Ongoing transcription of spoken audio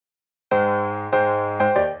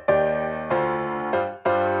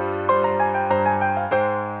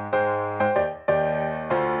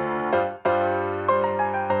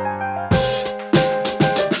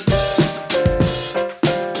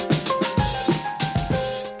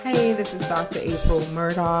this is Dr. April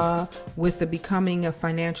Murdaugh with the Becoming a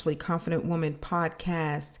Financially Confident Woman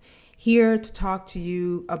podcast, here to talk to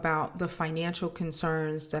you about the financial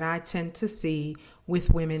concerns that I tend to see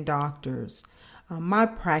with women doctors. In my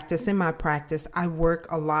practice, I work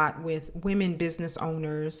a lot with women business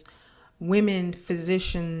owners, women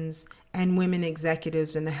physicians, and women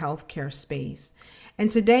executives in the healthcare space. And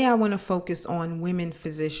today I want to focus on women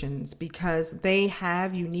physicians because they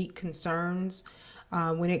have unique concerns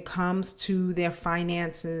when it comes to their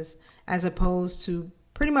finances as opposed to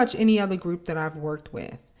pretty much any other group that I've worked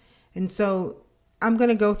with. And so I'm going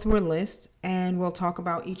to go through a list and we'll talk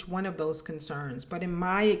about each one of those concerns. But in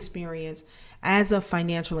my experience as a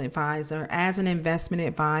financial advisor, as an investment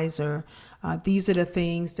advisor, these are the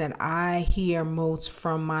things that I hear most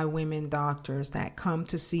from my women doctors that come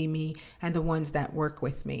to see me and the ones that work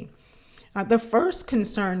with me. The first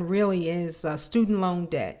concern really is student loan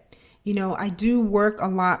debt. You know, I do work a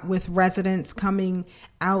lot with residents coming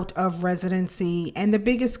out of residency, and the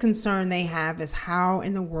biggest concern they have is how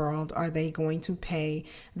in the world are they going to pay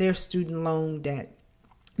their student loan debt.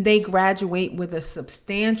 They graduate with a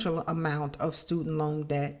substantial amount of student loan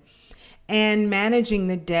debt, and managing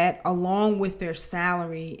the debt along with their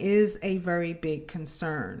salary is a very big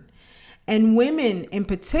concern. And women in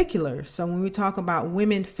particular, so when we talk about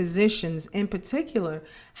women physicians in particular,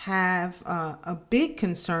 have a big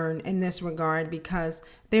concern in this regard because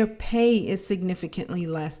their pay is significantly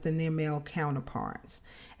less than their male counterparts.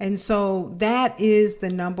 And so that is the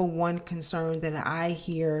number one concern that I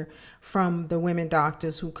hear from the women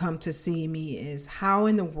doctors who come to see me is how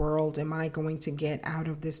in the world am I going to get out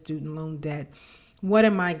of this student loan debt? What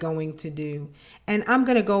am I going to do? And I'm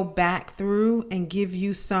going to go back through and give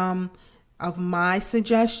you some of my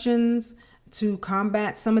suggestions to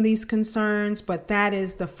combat some of these concerns, but that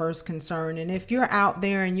is the first concern. And if you're out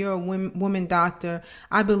there and you're a woman doctor,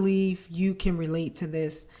 I believe you can relate to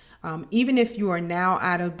this. Even if you are now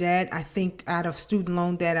out of debt, I think out of student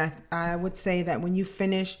loan debt, I would say that when you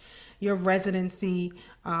finish your residency,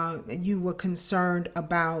 you were concerned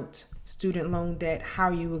about student loan debt, how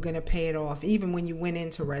you were going to pay it off, even when you went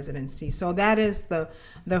into residency. So that is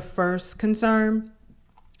the first concern.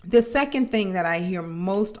 The second thing that I hear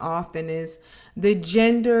most often is the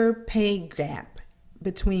gender pay gap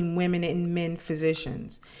between women and men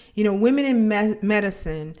physicians. You know, women in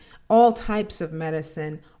medicine, all types of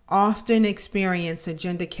medicine, often experience a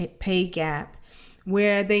gender pay gap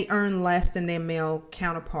where they earn less than their male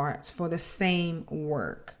counterparts for the same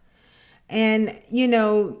work. And, you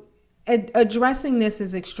know, addressing this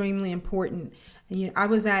is extremely important. I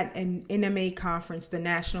was at an NMA conference, the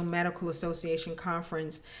National Medical Association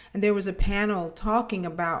conference, and there was a panel talking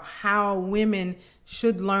about how women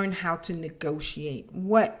should learn how to negotiate,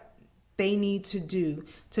 what they need to do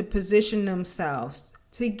to position themselves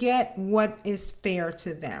to get what is fair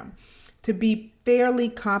to them, to be fairly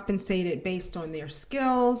compensated based on their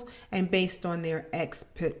skills and based on their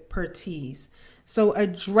expertise. So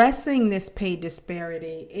addressing this pay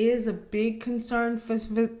disparity is a big concern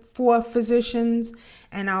for physicians,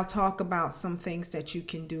 and I'll talk about some things that you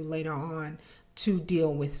can do later on to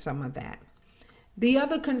deal with some of that. The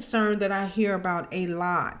other concern that I hear about a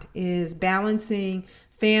lot is balancing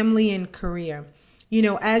family and career. You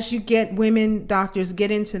know, as women doctors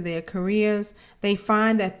get into their careers, they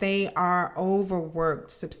find that they are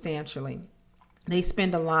overworked substantially. They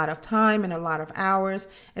spend a lot of time and a lot of hours,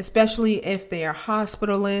 especially if they are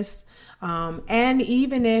hospitalists. And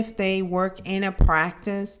even if they work in a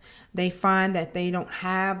practice, they find that they don't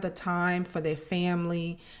have the time for their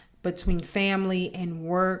family, between family and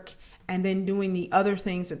work, and then doing the other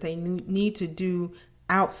things that they need to do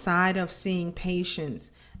outside of seeing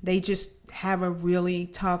patients. They just have a really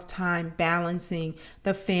tough time balancing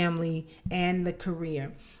the family and the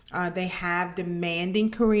career. They have demanding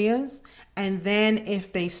careers. And then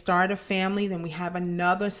if they start a family, then we have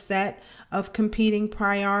another set of competing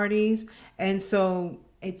priorities. And so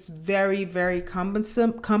it's very, very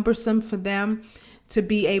cumbersome for them to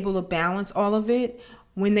be able to balance all of it.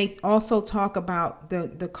 When they also talk about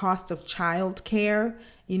the cost of child care,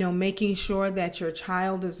 you know, making sure that your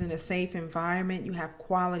child is in a safe environment, you have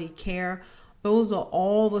quality care. Those are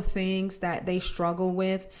all the things that they struggle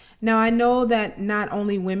with. Now, I know that not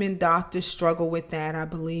only women doctors struggle with that. I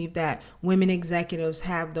believe that women executives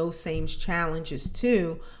have those same challenges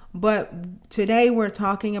too. But today we're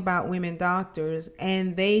talking about women doctors,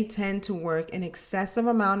 and they tend to work an excessive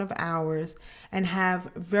amount of hours and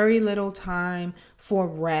have very little time for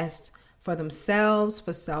rest, for themselves,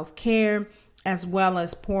 for self-care, as well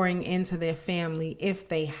as pouring into their family if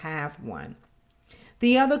they have one.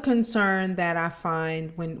 The other concern that I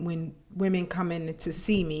find when women come in to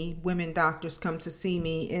see me, women doctors come to see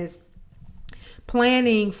me, is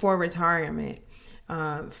planning for retirement,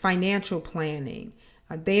 financial planning.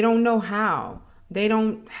 They don't know how. They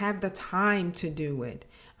don't have the time to do it.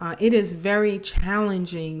 It is very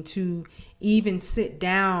challenging to even sit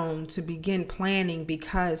down to begin planning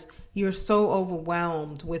because you're so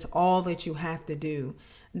overwhelmed with all that you have to do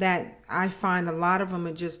that I find a lot of them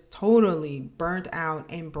are just totally burnt out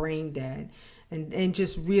and brain dead and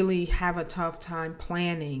just really have a tough time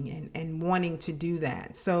planning and wanting to do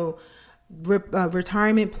that. So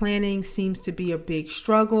retirement planning seems to be a big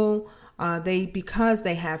struggle. Because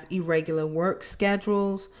they have irregular work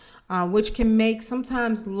schedules, which can make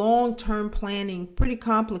sometimes long-term planning pretty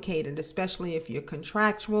complicated, especially if you're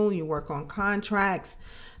contractual, you work on contracts,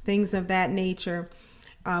 things of that nature.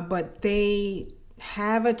 But they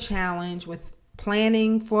have a challenge with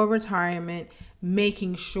planning for retirement,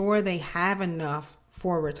 making sure they have enough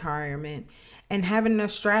for retirement, and having a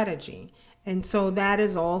strategy. And so that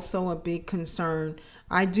is also a big concern.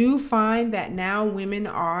 I do find that now women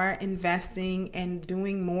are investing and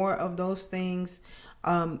doing more of those things,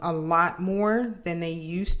 a lot more than they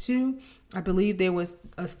used to. I believe there was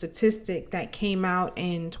a statistic that came out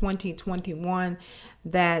in 2021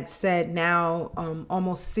 that said now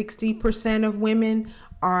almost 60% of women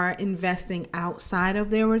are investing outside of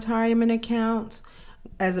their retirement accounts,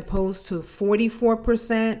 as opposed to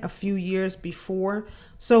 44% a few years before.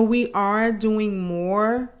 So we are doing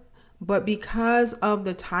more, but because of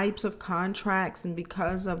the types of contracts and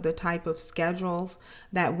because of the type of schedules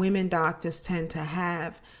that women doctors tend to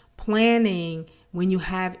have, planning when you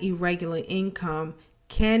have irregular income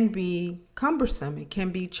can be cumbersome. It can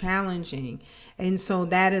be challenging. And so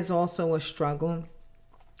that is also a struggle.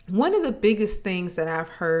 One of the biggest things that I've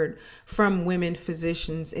heard from women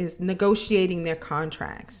physicians is negotiating their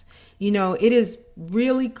contracts. It is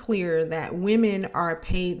really clear that women are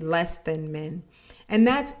paid less than men. And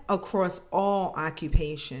that's across all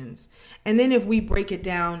occupations. And then if we break it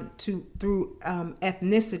down through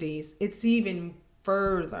ethnicities, it's even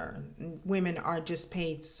further. Women are just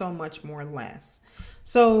paid so much more less.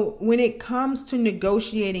 So when it comes to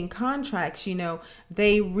negotiating contracts,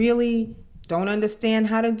 they really don't understand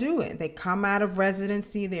how to do it. They come out of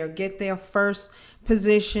residency, they'll get their first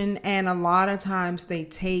position, and a lot of times they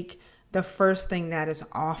take the first thing that is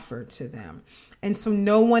offered to them. And so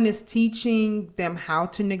no one is teaching them how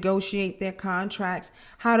to negotiate their contracts,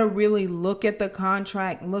 how to really look at the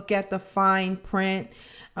contract, look at the fine print,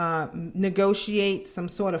 negotiate some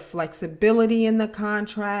sort of flexibility in the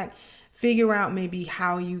contract, figure out maybe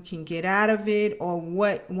how you can get out of it, or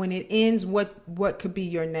when it ends, what could be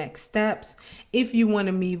your next steps. If you want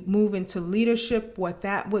to move into leadership, what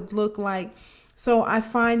that would look like. So I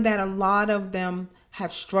find that a lot of them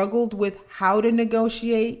have struggled with how to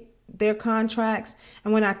negotiate their contracts.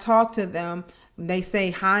 And when I talk to them, they say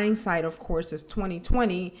hindsight, of course, is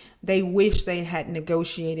 2020. They wish they had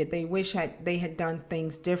negotiated. They wish they had done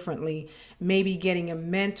things differently, maybe getting a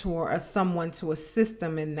mentor or someone to assist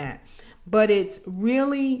them in that. But it's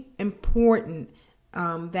really important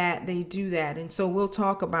that they do that. And so we'll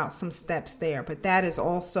talk about some steps there. But that is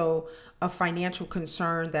also a financial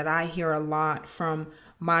concern that I hear a lot from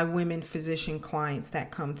my women physician clients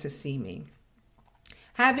that come to see me.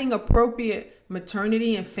 Having appropriate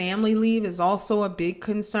maternity and family leave is also a big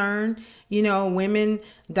concern. Women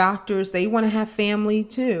doctors, they want to have family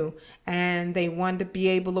too, and they want to be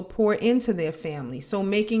able to pour into their family. So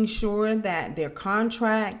making sure that their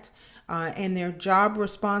contract and their job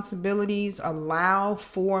responsibilities allow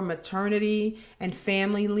for maternity and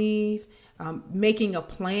family leave, making a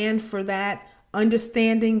plan for that,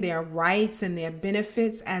 understanding their rights and their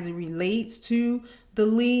benefits as it relates to the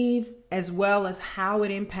leave, as well as how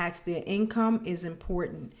it impacts their income, is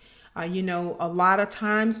important. A lot of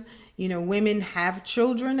times, women have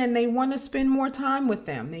children and they want to spend more time with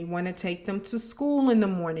them. They want to take them to school in the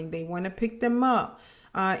morning. They want to pick them up.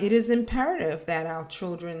 It is imperative that our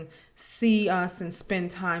children see us and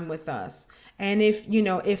spend time with us. And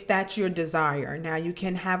if that's your desire, now you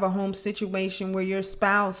can have a home situation where your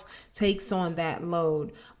spouse takes on that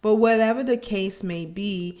load. But whatever the case may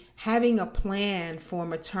be, having a plan for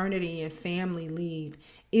maternity and family leave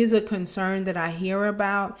is a concern that I hear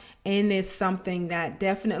about, and is something that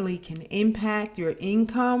definitely can impact your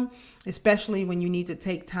income, especially when you need to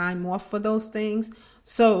take time off for those things.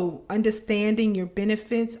 So understanding your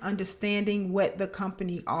benefits, understanding what the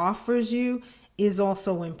company offers you is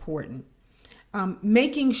also important.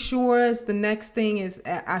 Making sure is the next thing is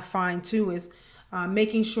I find too is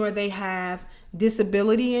making sure they have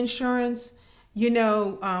disability insurance.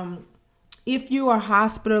 Even if you are a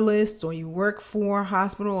hospitalist, or you work for a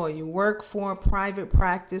hospital, or you work for a private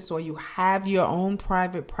practice, or you have your own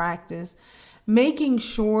private practice, making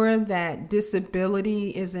sure that disability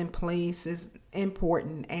is in place is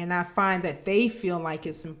important. And I find that they feel like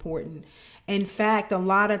it's important. In fact, a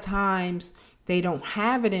lot of times they don't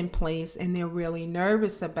have it in place and they're really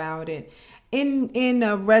nervous about it. In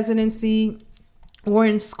a residency or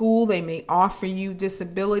in school, they may offer you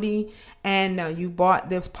disability, and you bought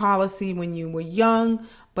this policy when you were young,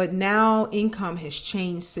 but now income has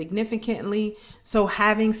changed significantly. So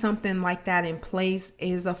having something like that in place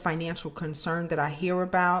is a financial concern that I hear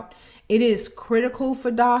about. It is critical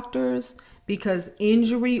for doctors because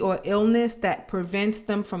injury or illness that prevents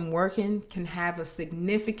them from working can have a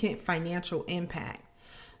significant financial impact.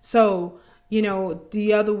 So,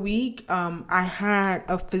 the other week, I had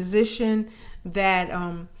a physician that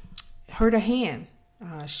hurt a hand.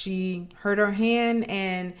 She hurt her hand,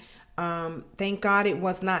 and thank God it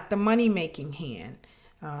was not the money-making hand.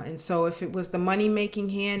 And so if it was the money-making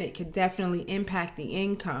hand, it could definitely impact the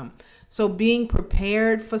income. So being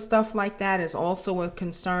prepared for stuff like that is also a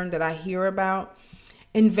concern that I hear about.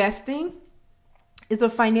 Investing is a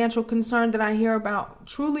financial concern that I hear about.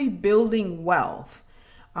 Truly building wealth.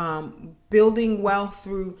 Building wealth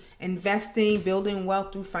through investing, building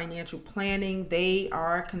wealth through financial planning. They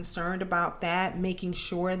are concerned about that, making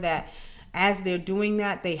sure that as they're doing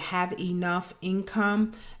that, they have enough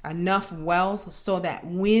income, enough wealth, so that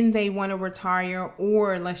when they want to retire,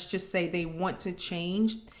 or let's just say they want to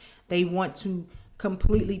change, they want to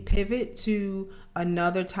completely pivot to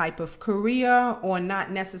another type of career, or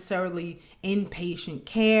not necessarily inpatient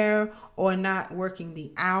care, or not working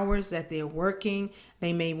the hours that they're working.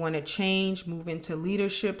 They may want to change, move into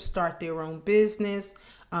leadership, start their own business,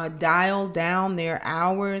 dial down their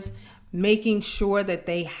hours. Making sure that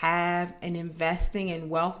they have an investing and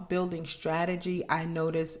wealth building strategy, I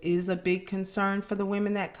notice, is a big concern for the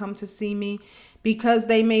women that come to see me, because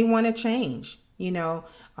they may want to change.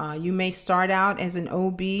 You may start out as an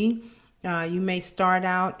OB. You may start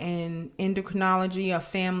out in endocrinology or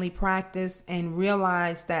family practice and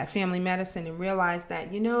realize that family medicine, and realize that,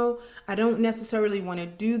 I don't necessarily want to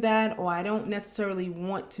do that, or I don't necessarily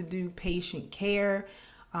want to do patient care.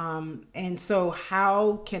 And so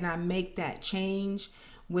how can I make that change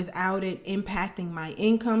without it impacting my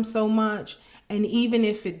income so much? And even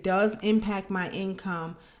if it does impact my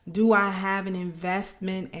income, do I have an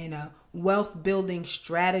investment and a wealth building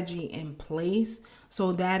strategy in place?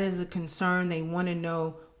 So that is a concern. They want to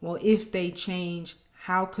know, well, if they change,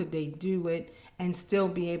 how could they do it and still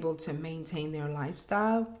be able to maintain their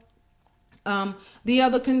lifestyle? The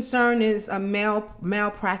other concern is a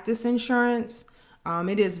malpractice insurance.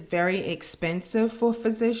 It is very expensive for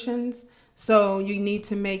physicians. So you need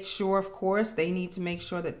to make sure, of course, they need to make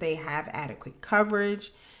sure that they have adequate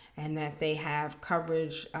coverage, and that they have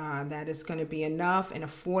coverage that is going to be enough and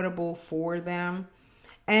affordable for them.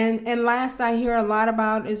 And last I hear a lot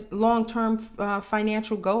about is long-term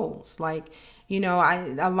financial goals. Like,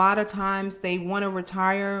 a lot of times they want to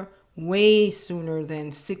retire way sooner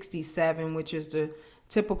than 67, which is the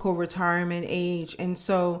typical retirement age. And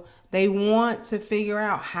so they want to figure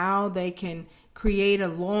out how they can create a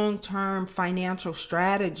long-term financial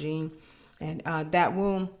strategy, and that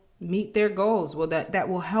will meet their goals. Well, that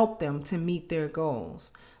will help them to meet their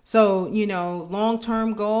goals. So,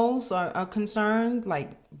 long-term goals are concerned,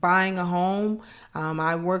 like buying a home.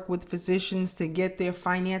 I work with physicians to get their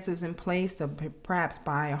finances in place to perhaps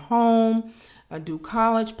buy a home, do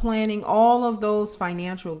college planning, all of those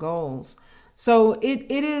financial goals. So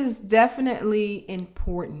it is definitely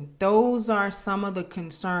important. Those are some of the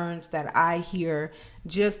concerns that I hear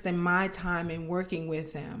just in my time in working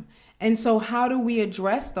with them. And so how do we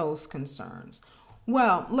address those concerns?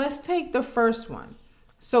 Well, let's take the first one.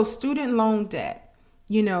 So student loan debt,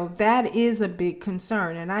 that is a big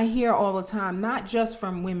concern. And I hear all the time, not just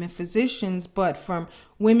from women physicians, but from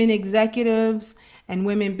women executives and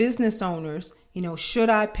women business owners,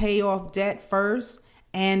 should I pay off debt first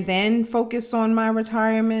and then focus on my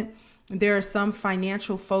retirement? There are some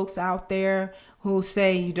financial folks out there who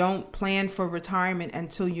say you don't plan for retirement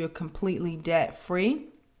until you're completely debt free.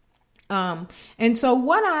 And so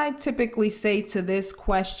what I typically say to this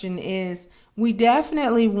question is, we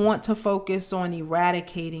definitely want to focus on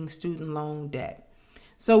eradicating student loan debt.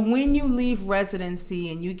 So when you leave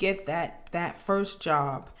residency and you get that first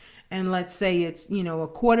job, and let's say it's,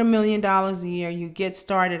 $250,000 a year, you get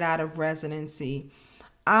started out of residency,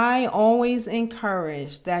 I always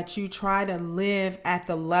encourage that you try to live at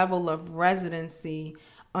the level of residency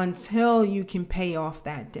until you can pay off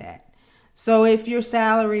that debt. So if your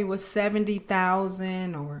salary was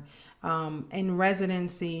 $70,000 or in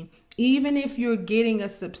residency, even if you're getting a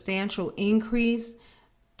substantial increase,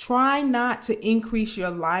 try not to increase your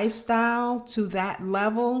lifestyle to that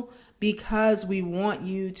level, because we want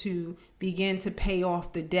you to begin to pay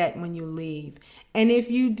off the debt when you leave. And if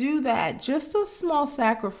you do that, just a small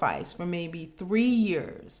sacrifice for maybe 3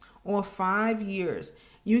 years or 5 years,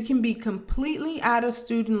 you can be completely out of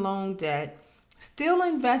student loan debt, still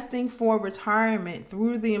investing for retirement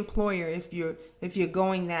through the employer if you're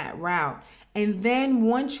going that route. And then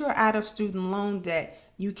once you're out of student loan debt,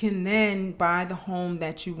 you can then buy the home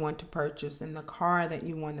that you want to purchase and the car that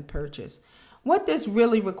you want to purchase. What this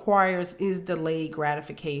really requires is delayed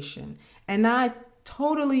gratification. And I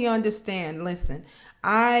totally understand. Listen,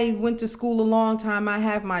 I went to school a long time. I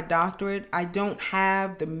have my doctorate. I don't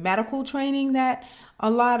have the medical training that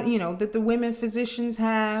that the women physicians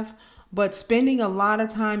have, but spending a lot of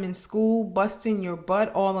time in school, busting your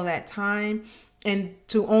butt all of that time, and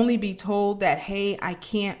to only be told that, hey, I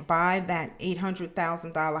can't buy that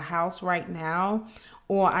 $800,000 house right now,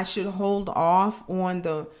 or I should hold off on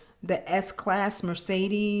the S-Class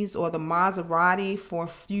Mercedes or the Maserati for a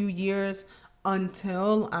few years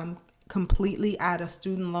until I'm completely out of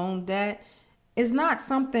student loan debt, is not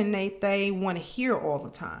something they want to hear all the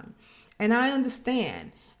time. And I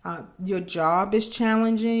understand your job is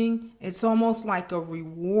challenging. It's almost like a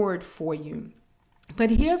reward for you.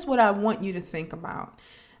 But here's what I want you to think about.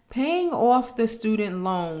 Paying off the student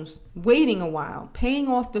loans, waiting a while, paying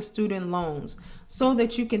off the student loans so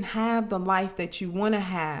that you can have the life that you want to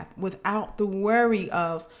have without the worry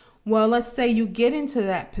of, well, let's say you get into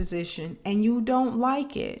that position and you don't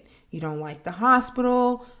like it. You don't like the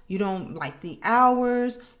hospital. You don't like the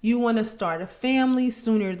hours. You want to start a family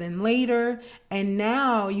sooner than later. And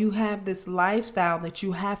now you have this lifestyle that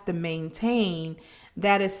you have to maintain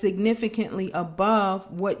that is significantly above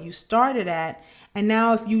what you started at. And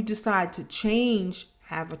now if you decide to change,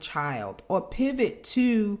 have a child, or pivot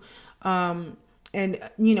to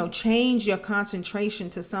change your concentration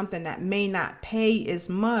to something that may not pay as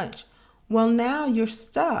much, well, now you're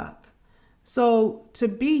stuck. So to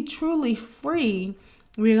be truly free,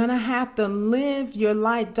 we're going to have to live your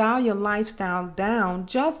life, dial your lifestyle down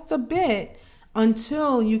just a bit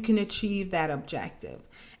until you can achieve that objective.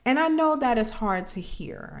 And I know that is hard to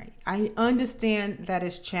hear, right? I understand that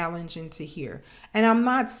it's challenging to hear. And I'm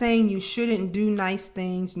not saying you shouldn't do nice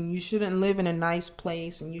things and you shouldn't live in a nice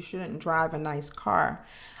place and you shouldn't drive a nice car.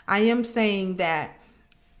 I am saying that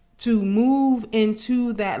to move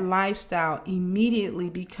into that lifestyle immediately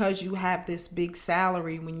because you have this big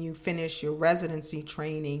salary when you finish your residency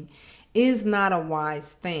training is not a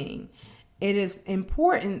wise thing. It is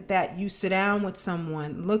important that you sit down with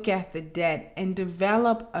someone, look at the debt, and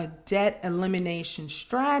develop a debt elimination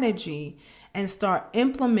strategy and start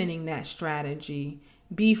implementing that strategy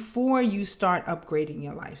before you start upgrading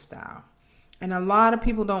your lifestyle. And a lot of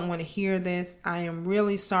people don't want to hear this. I am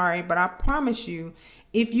really sorry, but I promise you,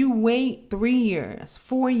 if you wait 3 years,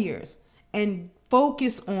 4 years, and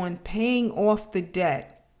focus on paying off the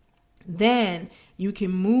debt, then you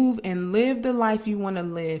can move and live the life you want to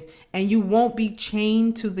live, and you won't be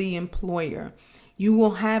chained to the employer. You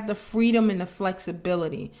will have the freedom and the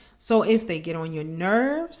flexibility. So if they get on your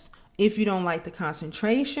nerves, if you don't like the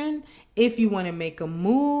concentration, if you want to make a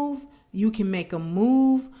move, you can make a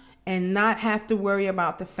move and not have to worry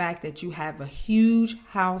about the fact that you have a huge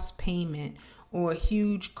house payment or a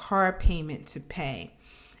huge car payment to pay.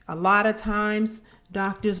 A lot of times,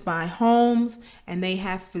 doctors buy homes and they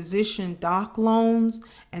have physician doc loans,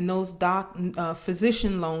 and those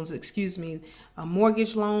physician loans,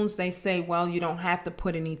 mortgage loans, they say, well, you don't have to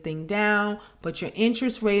put anything down, but your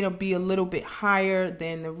interest rate will be a little bit higher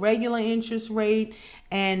than the regular interest rate.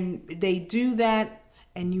 And they do that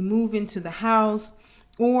and you move into the house,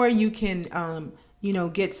 or you can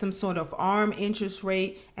get some sort of ARM interest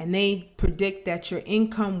rate, and they predict that your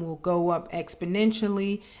income will go up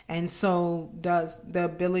exponentially, and so does the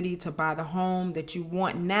ability to buy the home that you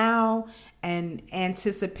want now and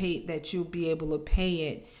anticipate that you'll be able to pay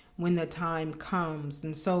it when the time comes.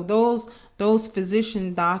 And so those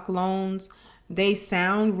physician doc loans, they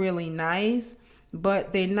sound really nice,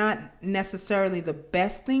 but they're not necessarily the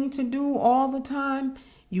best thing to do all the time.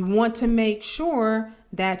 You want to make sure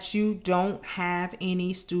that you don't have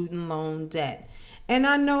any student loan debt. And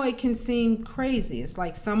I know it can seem crazy. It's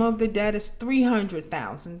like some of the debt is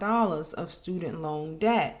 $300,000 of student loan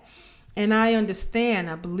debt. And I understand.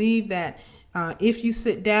 I believe that if you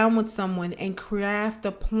sit down with someone and craft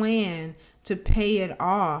a plan to pay it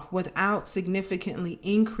off without significantly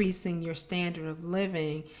increasing your standard of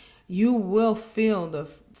living, you will feel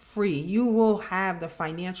free. You will have the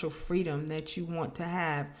financial freedom that you want to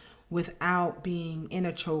have without being in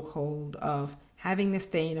a chokehold of having to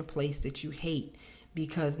stay in a place that you hate,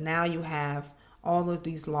 because now you have all of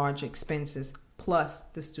these large expenses plus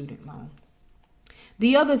the student loan.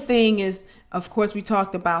 The other thing is, of course, we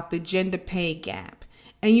talked about the gender pay gap.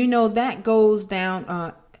 And that goes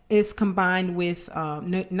down, is combined with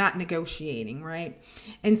not negotiating, right?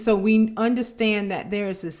 And so we understand that there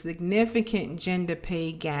is a significant gender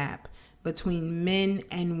pay gap between men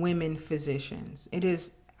and women physicians. It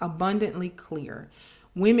is abundantly clear.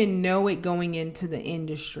 Women know it going into the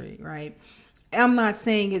industry, right? I'm not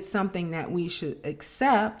saying it's something that we should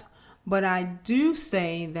accept, but I do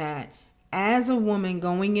say that as a woman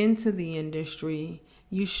going into the industry,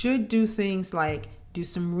 you should do things like do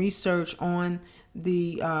some research on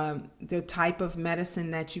the type of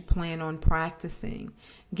medicine that you plan on practicing.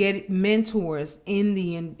 Get mentors in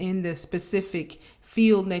the specific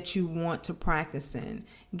field that you want to practice in.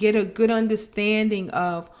 Get a good understanding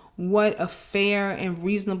of what a fair and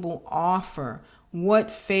reasonable offer, what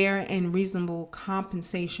fair and reasonable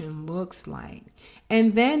compensation looks like,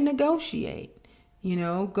 and then negotiate.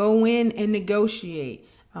 Go in and negotiate.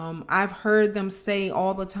 I've heard them say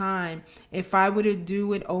all the time, if I were to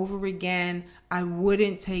do it over again, I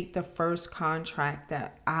wouldn't take the first contract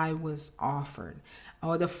that I was offered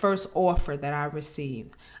or the first offer that I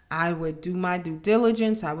received. I would do my due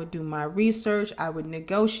diligence. I would do my research. I would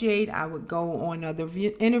negotiate. I would go on other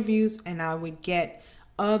interviews, and I would get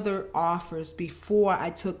other offers before I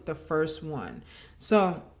took the first one.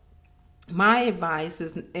 So my advice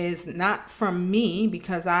is not from me,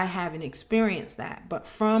 because I haven't experienced that, but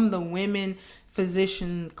from the women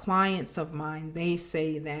physician clients of mine. They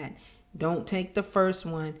say that don't take the first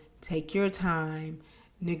one, take your time,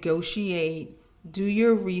 negotiate, do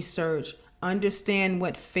your research, understand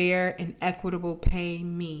what fair and equitable pay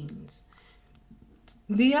means.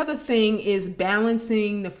 The other thing is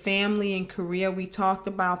balancing the family and career. We talked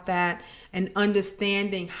about that, and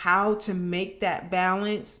understanding how to make that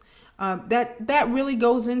balance. That really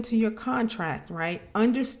goes into your contract, right?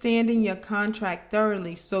 Understanding your contract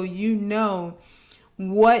thoroughly, so you know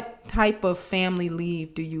what type of family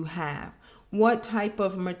leave do you have? What type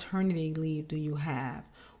of maternity leave do you have?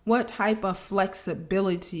 What type of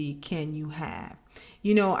flexibility can you have?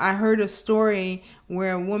 I heard a story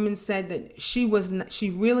where a woman said that she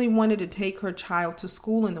really wanted to take her child to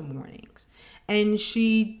school in the mornings, and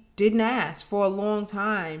she didn't ask for a long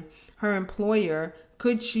time her employer,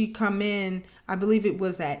 could she come in, I believe it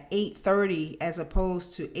was at 8:30 as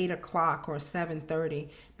opposed to 8 o'clock or 7:30,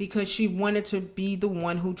 because she wanted to be the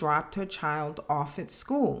one who dropped her child off at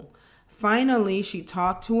school. Finally, she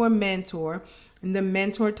talked to her mentor, and the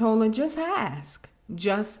mentor told her, just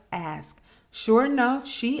ask. Sure enough,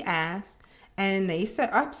 she asked, and they said,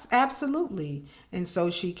 absolutely. And so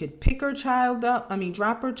she could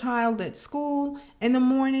drop her child at school in the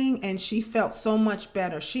morning, and she felt so much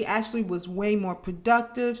better. She actually was way more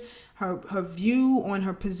productive. Her view on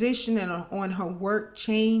her position and on her work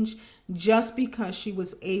changed just because she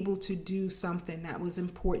was able to do something that was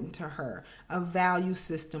important to her, a value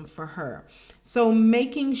system for her. So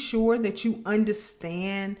making sure that you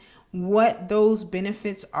understand what those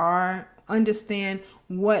benefits are, understand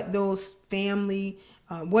what those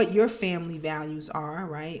what your family values are,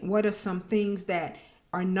 right? What are some things that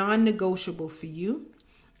are non-negotiable for you?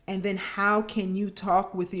 And then how can you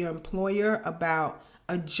talk with your employer about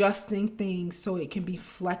adjusting things so it can be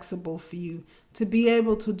flexible for you to be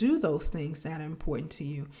able to do those things that are important to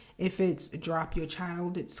you? If it's drop your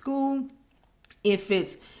child at school, if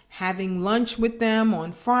it's having lunch with them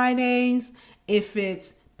on Fridays, if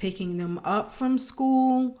it's picking them up from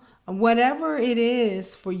school, whatever it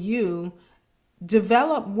is for you,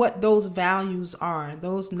 develop what those values are,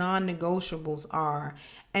 those non-negotiables are.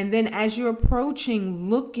 And then as you're approaching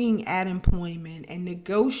looking at employment and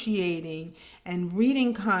negotiating and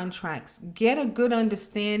reading contracts, get a good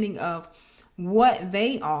understanding of what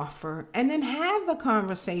they offer, and then have a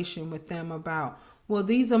conversation with them about, well,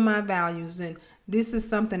 these are my values, and this is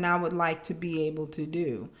something I would like to be able to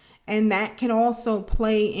do. And that can also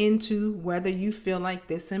play into whether you feel like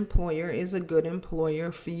this employer is a good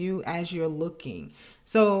employer for you as you're looking.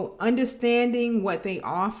 So understanding what they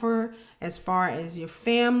offer as far as your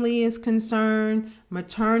family is concerned,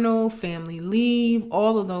 maternal, family leave,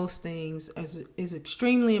 all of those things is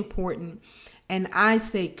extremely important. And I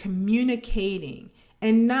say communicating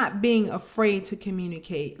and not being afraid to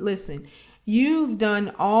communicate. Listen, you've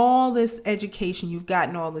done all this education. You've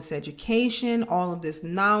gotten all this education, all of this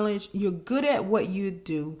knowledge. You're good at what you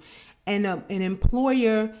do. And an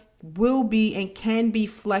employer will be and can be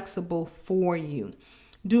flexible for you.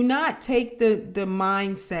 Do not take the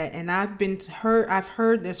mindset, and I've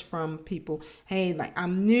heard this from people. Hey, like,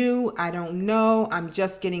 I'm new, I don't know, I'm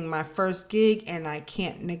just getting my first gig and I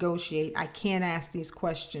can't negotiate. I can't ask these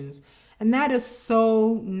questions. And that is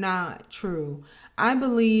so not true. I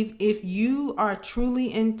believe if you are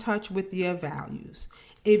truly in touch with your values,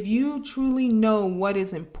 if you truly know what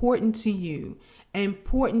is important to you,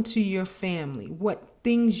 important to your family, what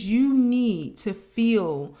things you need to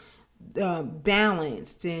feel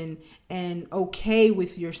balanced and okay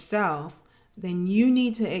with yourself, then you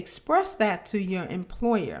need to express that to your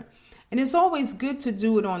employer. And it's always good to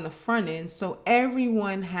do it on the front end so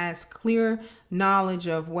everyone has clear knowledge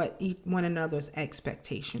of what one another's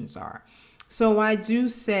expectations are. So I do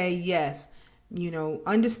say yes,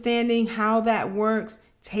 understanding how that works,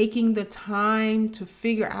 taking the time to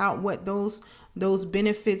figure out what those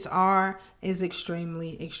benefits are is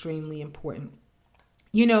extremely, extremely important.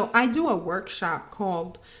 I do a workshop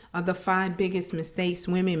called The 5 Biggest Mistakes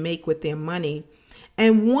Women Make with Their Money.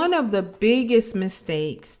 And one of the biggest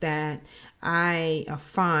mistakes that I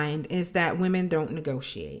find is that women don't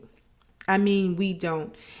negotiate. I mean, we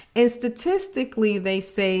don't. And statistically, they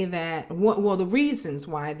say that, the reasons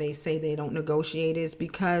why they say they don't negotiate is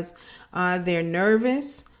because they're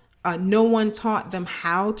nervous. No one taught them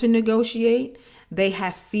how to negotiate. They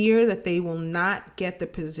have fear that they will not get the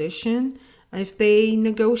position if they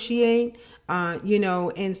negotiate.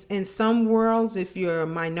 In some worlds, if you're a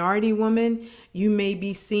minority woman, you may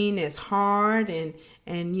be seen as hard and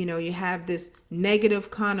you have this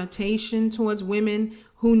negative connotation towards women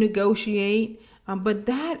who negotiate. But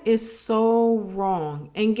that is so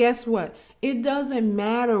wrong. And guess what? It doesn't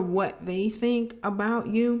matter what they think about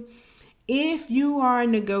you. If you are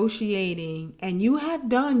negotiating and you have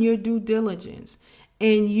done your due diligence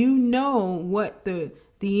and you know what the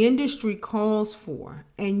industry calls for,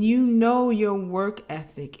 and you know your work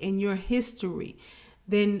ethic and your history,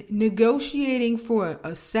 then negotiating for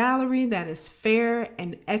a salary that is fair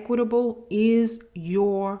and equitable is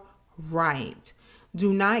your right.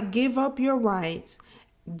 Do not give up your rights.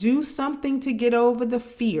 Do something to get over the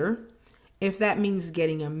fear. If that means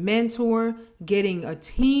getting a mentor, getting a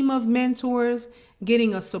team of mentors,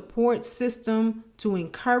 getting a support system to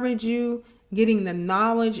encourage you, getting the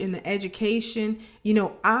knowledge and the education.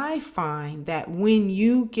 I find that when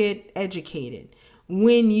you get educated,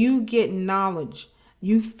 when you get knowledge,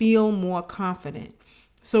 you feel more confident.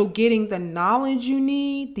 So getting the knowledge you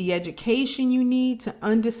need, the education you need to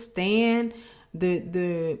understand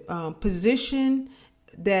the position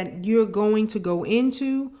that you're going to go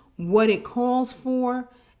into, what it calls for,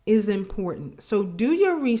 is important. So do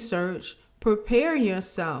your research, prepare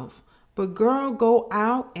yourself. But girl, go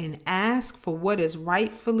out and ask for what is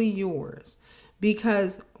rightfully yours,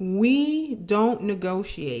 because we don't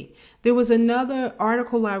negotiate. There was another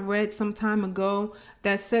article I read some time ago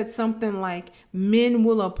that said something like men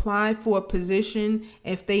will apply for a position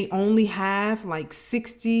if they only have like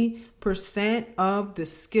 60% of the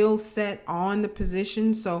skill set on the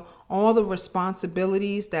position. So all the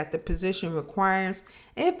responsibilities that the position requires,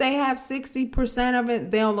 if they have 60% of it,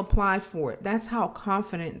 they'll apply for it. That's how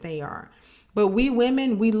confident they are. But we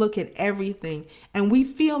women, we look at everything and we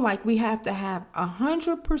feel like we have to have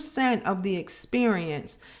 100% of the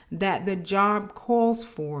experience that the job calls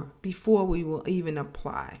for before we will even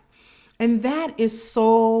apply. And that is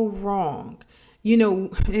so wrong.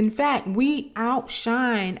 In fact, we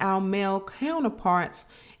outshine our male counterparts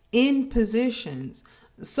in positions.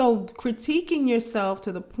 So critiquing yourself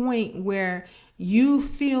to the point where you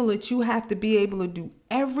feel that you have to be able to do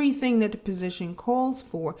everything that the position calls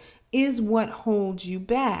for is what holds you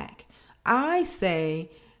back. I say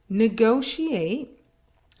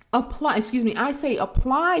apply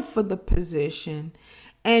for the position,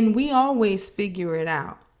 and we always figure it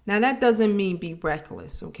out. Now, that doesn't mean be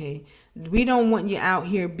reckless, okay? We don't want you out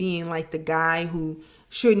here being like the guy who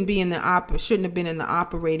shouldn't have been in the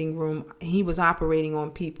operating room. He was operating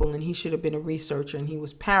on people, and he should have been a researcher, and he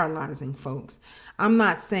was paralyzing folks. I'm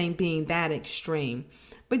not saying being that extreme,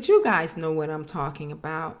 but you guys know what I'm talking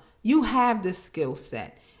about. You have the skill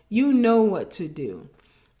set. You know what to do.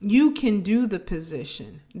 You can do the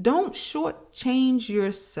position. Don't shortchange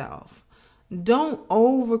yourself. Don't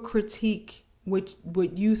over critique what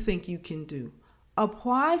you think you can do.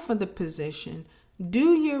 Apply for the position.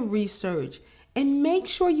 Do your research and make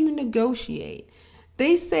sure you negotiate.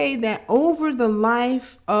 They say that over the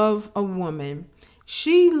life of a woman,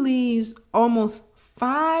 she leaves almost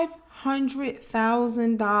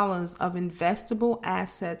 $500,000 of investable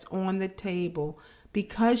assets on the table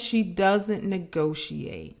because she doesn't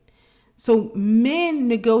negotiate. So men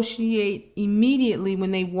negotiate immediately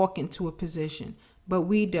when they walk into a position. but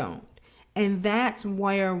we don't. And that's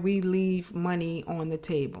where we leave money on the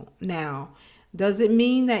table. Now, does it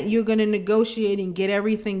mean that you're going to negotiate and get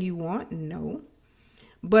everything you want? No.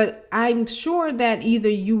 But I'm sure that either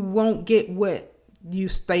you won't get what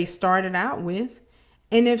they started out with.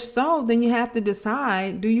 And if so, then you have to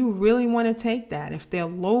decide, do you really want to take that if they're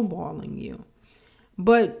lowballing you?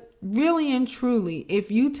 But really and truly,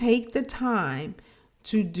 if you take the time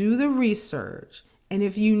to do the research, and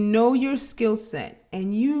if you know your skill set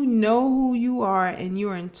and you know who you are and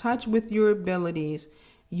you're in touch with your abilities,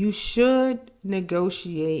 you should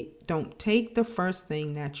negotiate. Don't take the first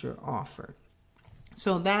thing that you're offered.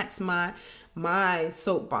 So that's my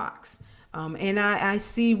soapbox. And I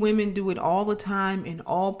see women do it all the time in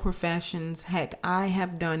all professions. Heck, I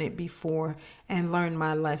have done it before and learned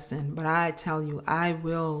my lesson. But I tell you, I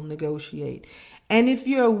will negotiate. And if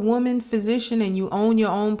you're a woman physician and you own your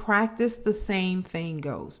own practice, the same thing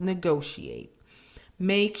goes. Negotiate.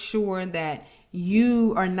 Make sure that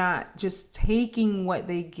you are not just taking what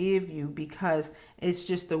they give you because it's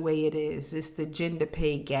just the way it is. It's the gender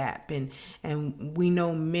pay gap, and we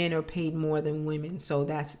know men are paid more than women, so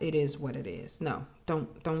it is what it is. No,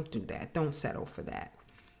 don't do that. Don't settle for that.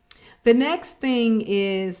 The next thing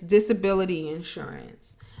is disability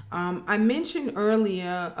insurance. I mentioned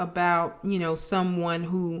earlier about someone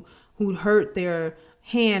who hurt their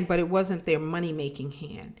hand, but it wasn't their money making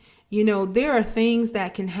hand. There are things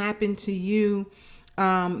that can happen to you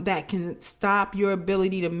that can stop your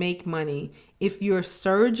ability to make money. If you're a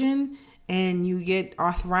surgeon and you get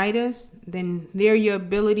arthritis, then your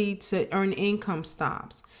ability to earn income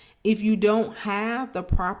stops. If you don't have the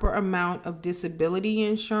proper amount of disability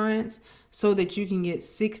insurance so that you can get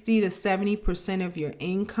 60 to 70% of your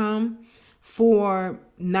income for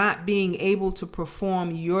not being able to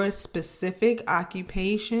perform your specific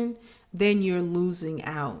occupation, then you're losing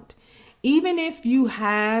out. Even if you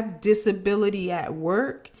have disability at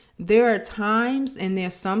work, there are times and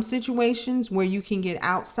there's some situations where you can get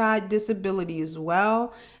outside disability as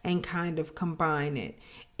well and kind of combine it.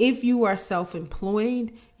 If you are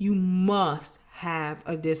self-employed, you must have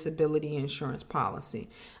a disability insurance policy.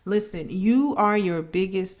 Listen, you are your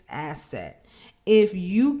biggest asset. If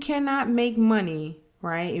you cannot make money,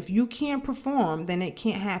 right? If you can't perform, then it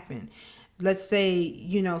can't happen. Let's say,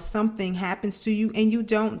 something happens to you and you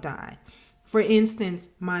don't die. For instance,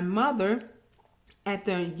 my mother, at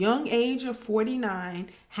the young age of 49,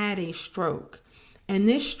 had a stroke. And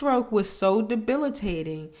this stroke was so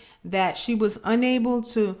debilitating that she was unable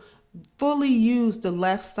to fully use the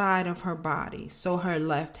left side of her body. So her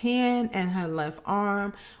left hand and her left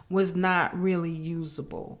arm was not really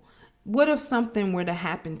usable. What if something were to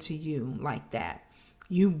happen to you like that?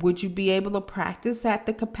 Would you be able to practice at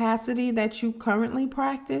the capacity that you currently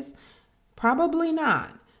practice? Probably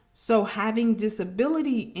not. So having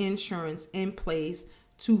disability insurance in place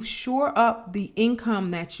to shore up the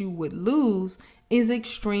income that you would lose is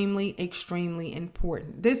extremely, extremely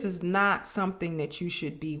important. This is not something that you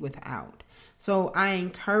should be without. So I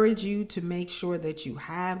encourage you to make sure that you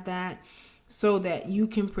have that so that you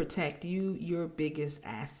can protect your biggest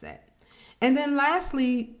asset. And then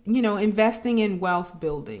lastly, investing in wealth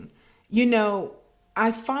building.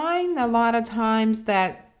 I find a lot of times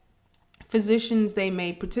that physicians, they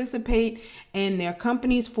may participate in their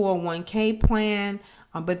company's 401k plan,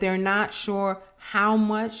 but they're not sure how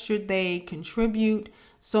much should they contribute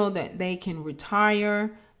so that they can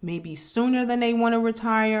retire maybe sooner than they want to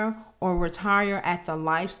retire, or retire at the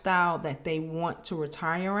lifestyle that they want to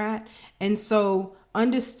retire at. And so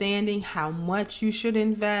understanding how much you should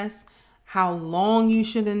invest, how long you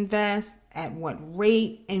should invest, at what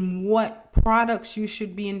rate, and what products you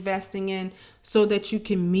should be investing in so that you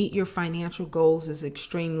can meet your financial goals is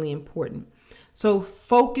extremely important. So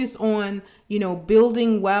focus on,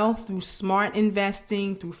 building wealth through smart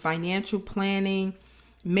investing, through financial planning.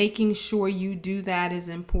 Making sure you do that is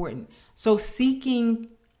important. So seeking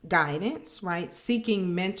guidance, right?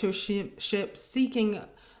 Seeking mentorship, seeking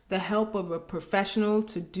the help of a professional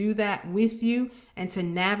to do that with you and to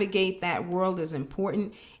navigate that world is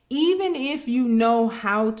important. Even if you know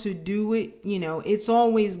how to do it, it's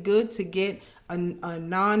always good to get a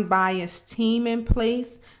non-biased team in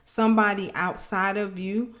place, somebody outside of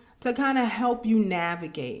you to kind of help you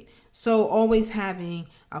navigate. So always having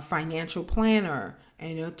a financial planner,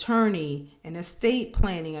 an attorney, an estate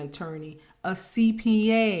planning attorney, a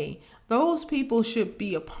CPA. Those people should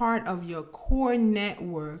be a part of your core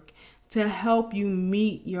network to help you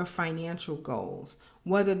meet your financial goals.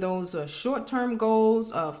 Whether those are short-term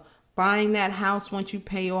goals of buying that house once you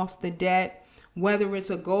pay off the debt, whether it's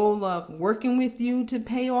a goal of working with you to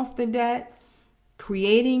pay off the debt,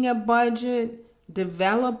 creating a budget,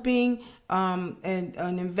 developing an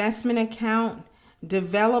investment account,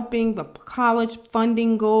 developing the college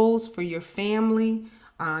funding goals for your family.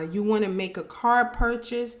 You want to make a car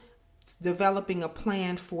purchase, developing a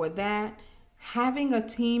plan for that. Having a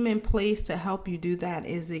team in place to help you do that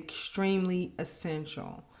is extremely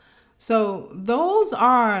essential. So, those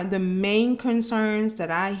are the main concerns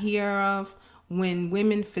that I hear of when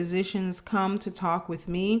women physicians come to talk with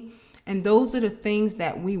me. And those are the things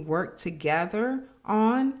that we work together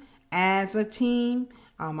on as a team.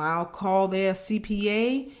 I'll call their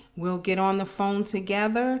CPA. We'll get on the phone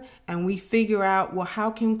together and we figure out, well,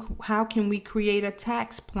 how can we create a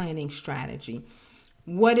tax planning strategy?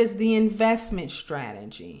 What is the investment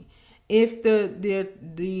strategy? If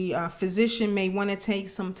the physician may want to take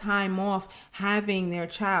some time off having their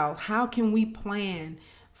child, how can we plan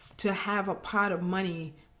to have a pot of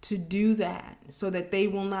money to do that so that they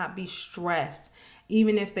will not be stressed,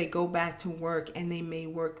 even if they go back to work and they may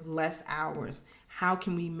work less hours? How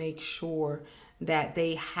can we make sure that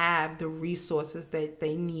they have the resources that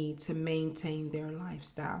they need to maintain their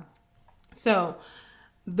lifestyle? So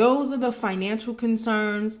those are the financial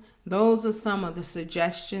concerns. Those are some of the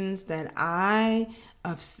suggestions that I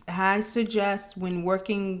suggest when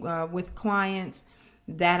working with clients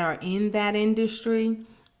that are in that industry.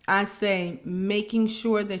 I say making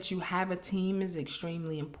sure that you have a team is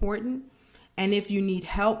extremely important. And if you need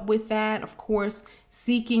help with that, of course,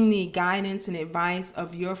 seeking the guidance and advice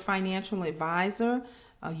of your financial advisor,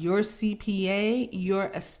 your CPA,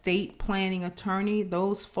 your estate planning attorney,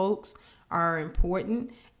 those folks are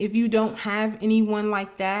important. If you don't have anyone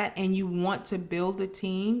like that and you want to build a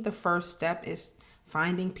team, the first step is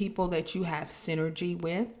finding people that you have synergy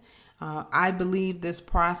with. I believe this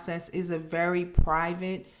process is a very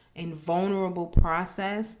private and vulnerable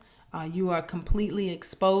process. You are completely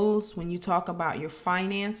exposed when you talk about your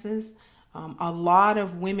finances. A lot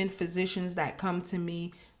of women physicians that come to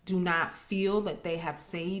me do not feel that they have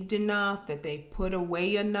saved enough, that they put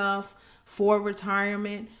away enough for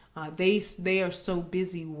retirement. They are so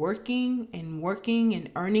busy working and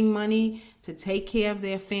earning money to take care of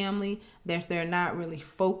their family that they're not really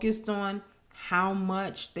focused on how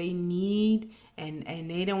much they need, and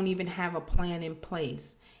they don't even have a plan in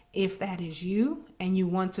place. If that is you and you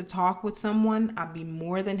want to talk with someone, I'd be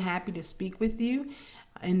more than happy to speak with you.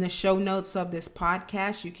 In the show notes of this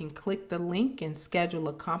podcast, you can click the link and schedule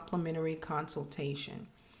a complimentary consultation.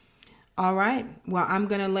 All right. Well, I'm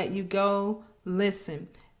going to let you go. Listen,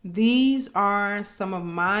 these are some of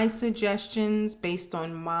my suggestions based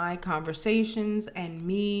on my conversations and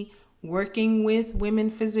me working with women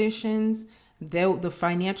physicians, the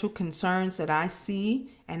financial concerns that I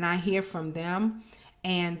see and I hear from them.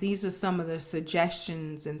 And these are some of the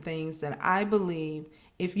suggestions and things that I believe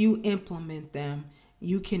if you implement them,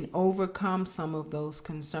 you can overcome some of those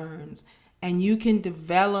concerns and you can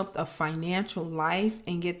develop a financial life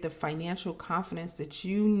and get the financial confidence that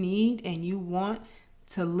you need and you want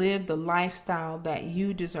to live the lifestyle that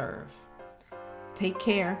you deserve. Take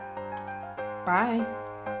care. Bye.